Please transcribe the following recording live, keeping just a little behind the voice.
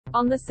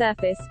On the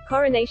surface,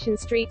 Coronation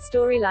Street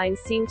storylines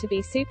seem to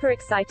be super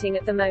exciting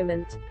at the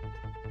moment.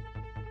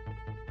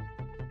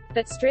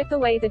 But strip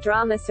away the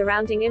drama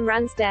surrounding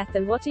Imran's death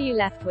and what are you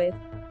left with?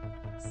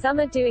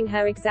 Summer doing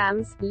her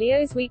exams,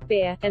 Leo's weak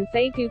beer, and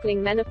Faye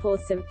Googling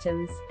menopause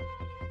symptoms.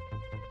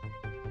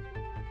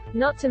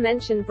 Not to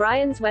mention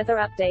Brian's weather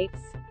updates.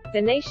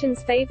 The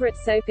nation's favorite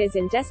soap is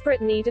in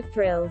desperate need of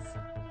thrills.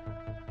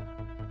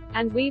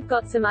 And we've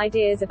got some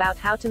ideas about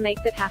how to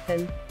make that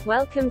happen.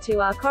 Welcome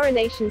to our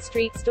Coronation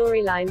Street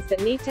storylines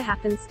that need to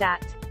happen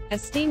stat. A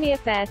steamy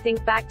affair.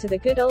 Think back to the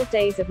good old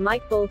days of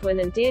Mike Baldwin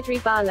and Deirdre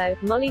Barlow,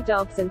 Molly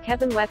Dobbs and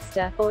Kevin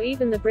Webster, or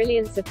even the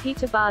brilliance of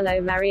Peter Barlow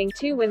marrying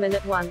two women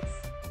at once.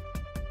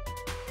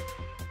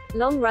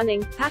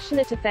 Long-running,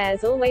 passionate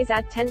affairs always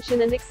add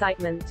tension and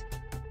excitement.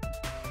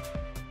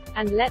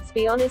 And let's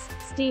be honest,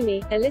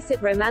 steamy,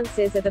 illicit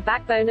romances are the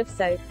backbone of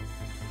soap.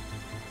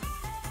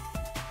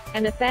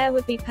 An affair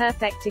would be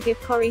perfect to give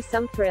Corrie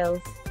some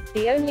thrills.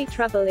 The only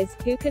trouble is,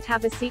 who could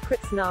have a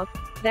secret snog?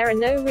 There are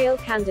no real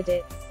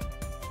candidates.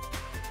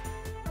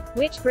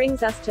 Which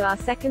brings us to our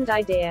second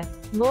idea.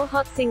 More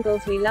hot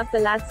singles. We love the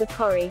lads of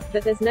Corrie,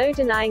 but there's no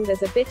denying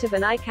there's a bit of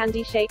an eye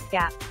candy-shaped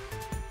gap.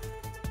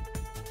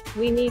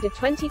 We need a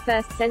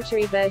 21st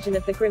century version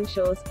of the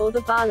Grimshaws, or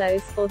the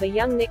Barlows, or the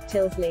young Nick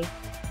Tilsley.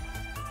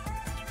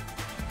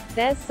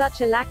 There's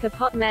such a lack of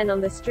hot men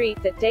on the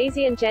street that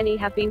Daisy and Jenny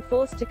have been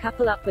forced to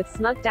couple up with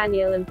smug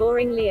Daniel and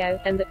boring Leo,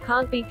 and that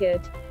can't be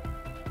good.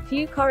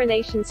 Few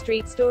Coronation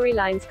Street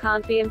storylines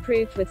can't be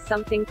improved with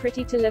something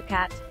pretty to look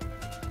at.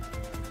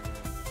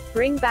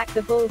 Bring back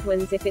the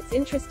Baldwins. If it's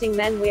interesting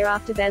men we're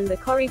after, then the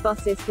Corrie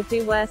bosses could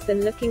do worse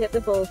than looking at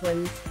the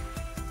Baldwins.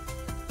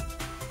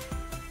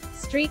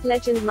 Street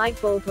legend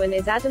Mike Baldwin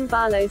is Adam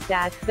Barlow's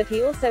dad, but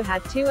he also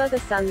had two other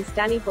sons,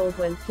 Danny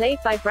Baldwin, played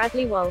by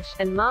Bradley Walsh,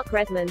 and Mark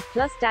Redman,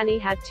 plus Danny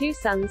had two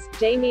sons,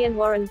 Jamie and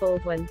Warren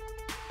Baldwin.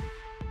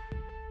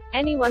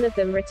 Any one of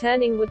them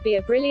returning would be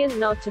a brilliant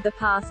nod to the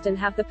past and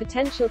have the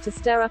potential to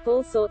stir up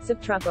all sorts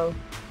of trouble.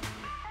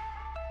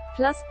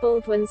 Plus,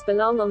 Baldwins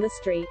belong on the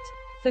street.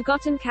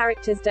 Forgotten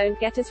characters. Don't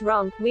get us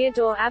wrong, we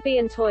adore Abby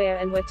and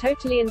Toya and we're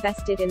totally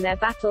invested in their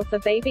battle for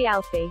baby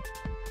Alfie.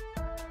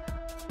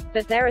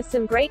 But there are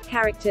some great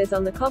characters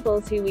on the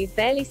cobbles who we've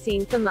barely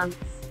seen for months.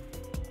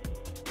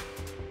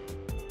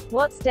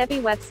 What's Debbie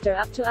Webster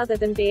up to other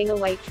than being a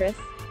waitress?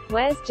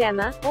 Where's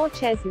Gemma, or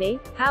Chesney?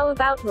 How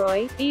about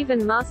Roy?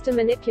 Even master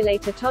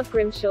manipulator Todd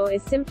Grimshaw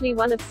is simply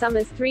one of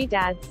Summer's three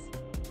dads.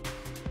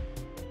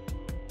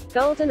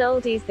 Golden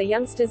oldies. The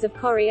youngsters of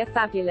Corrie are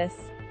fabulous.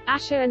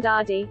 Asher and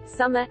Ardy,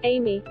 Summer,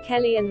 Amy,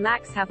 Kelly and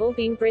Max have all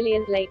been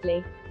brilliant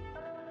lately.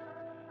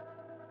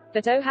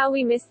 But oh how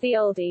we miss the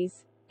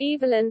oldies.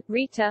 Evelyn,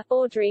 Rita,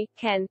 Audrey,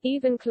 Ken,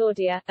 even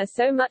Claudia, are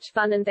so much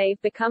fun and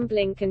they've become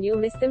Blink and you'll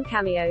miss them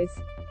cameos.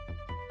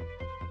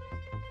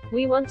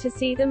 We want to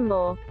see them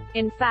more.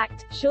 In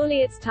fact,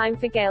 surely it's time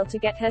for Gail to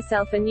get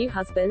herself a new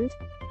husband?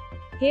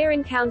 Here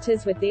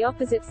encounters with the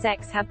opposite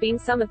sex have been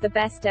some of the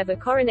best ever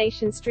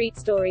Coronation Street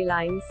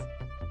storylines.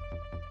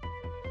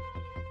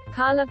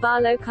 Carla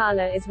Barlow.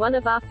 Carla is one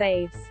of our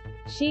faves.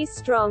 She's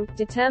strong,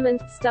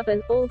 determined,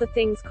 stubborn, all the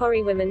things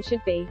Corrie women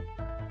should be.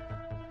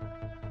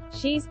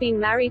 She's been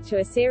married to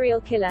a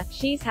serial killer,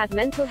 she's had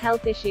mental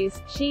health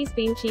issues, she's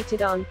been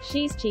cheated on,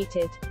 she's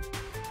cheated.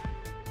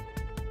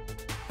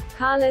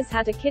 Carla's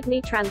had a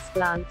kidney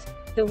transplant.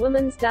 The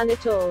woman's done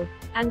it all.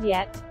 And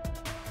yet,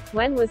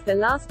 when was the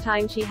last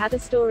time she had a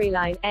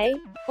storyline, eh?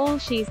 All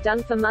she's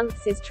done for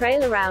months is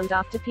trail around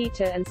after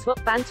Peter and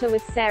swap banter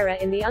with Sarah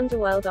in the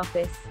Underworld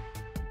office.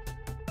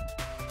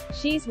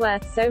 She's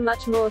worth so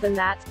much more than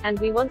that, and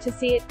we want to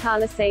see it.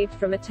 Carla saved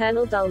from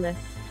eternal dullness.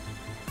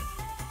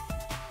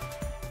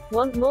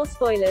 Want more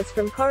spoilers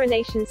from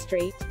Coronation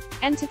Street?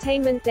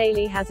 Entertainment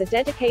Daily has a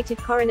dedicated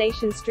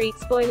Coronation Street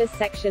spoilers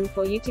section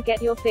for you to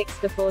get your fix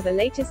before the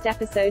latest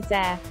episodes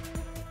air.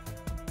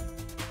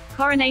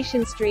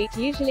 Coronation Street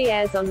usually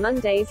airs on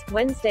Mondays,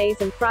 Wednesdays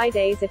and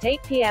Fridays at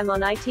 8 p.m.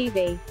 on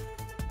ITV.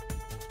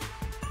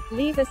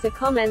 Leave us a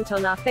comment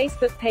on our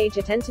Facebook page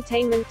at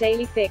Entertainment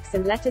Daily Fix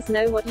and let us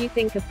know what you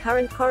think of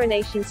current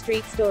Coronation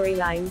Street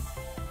storylines.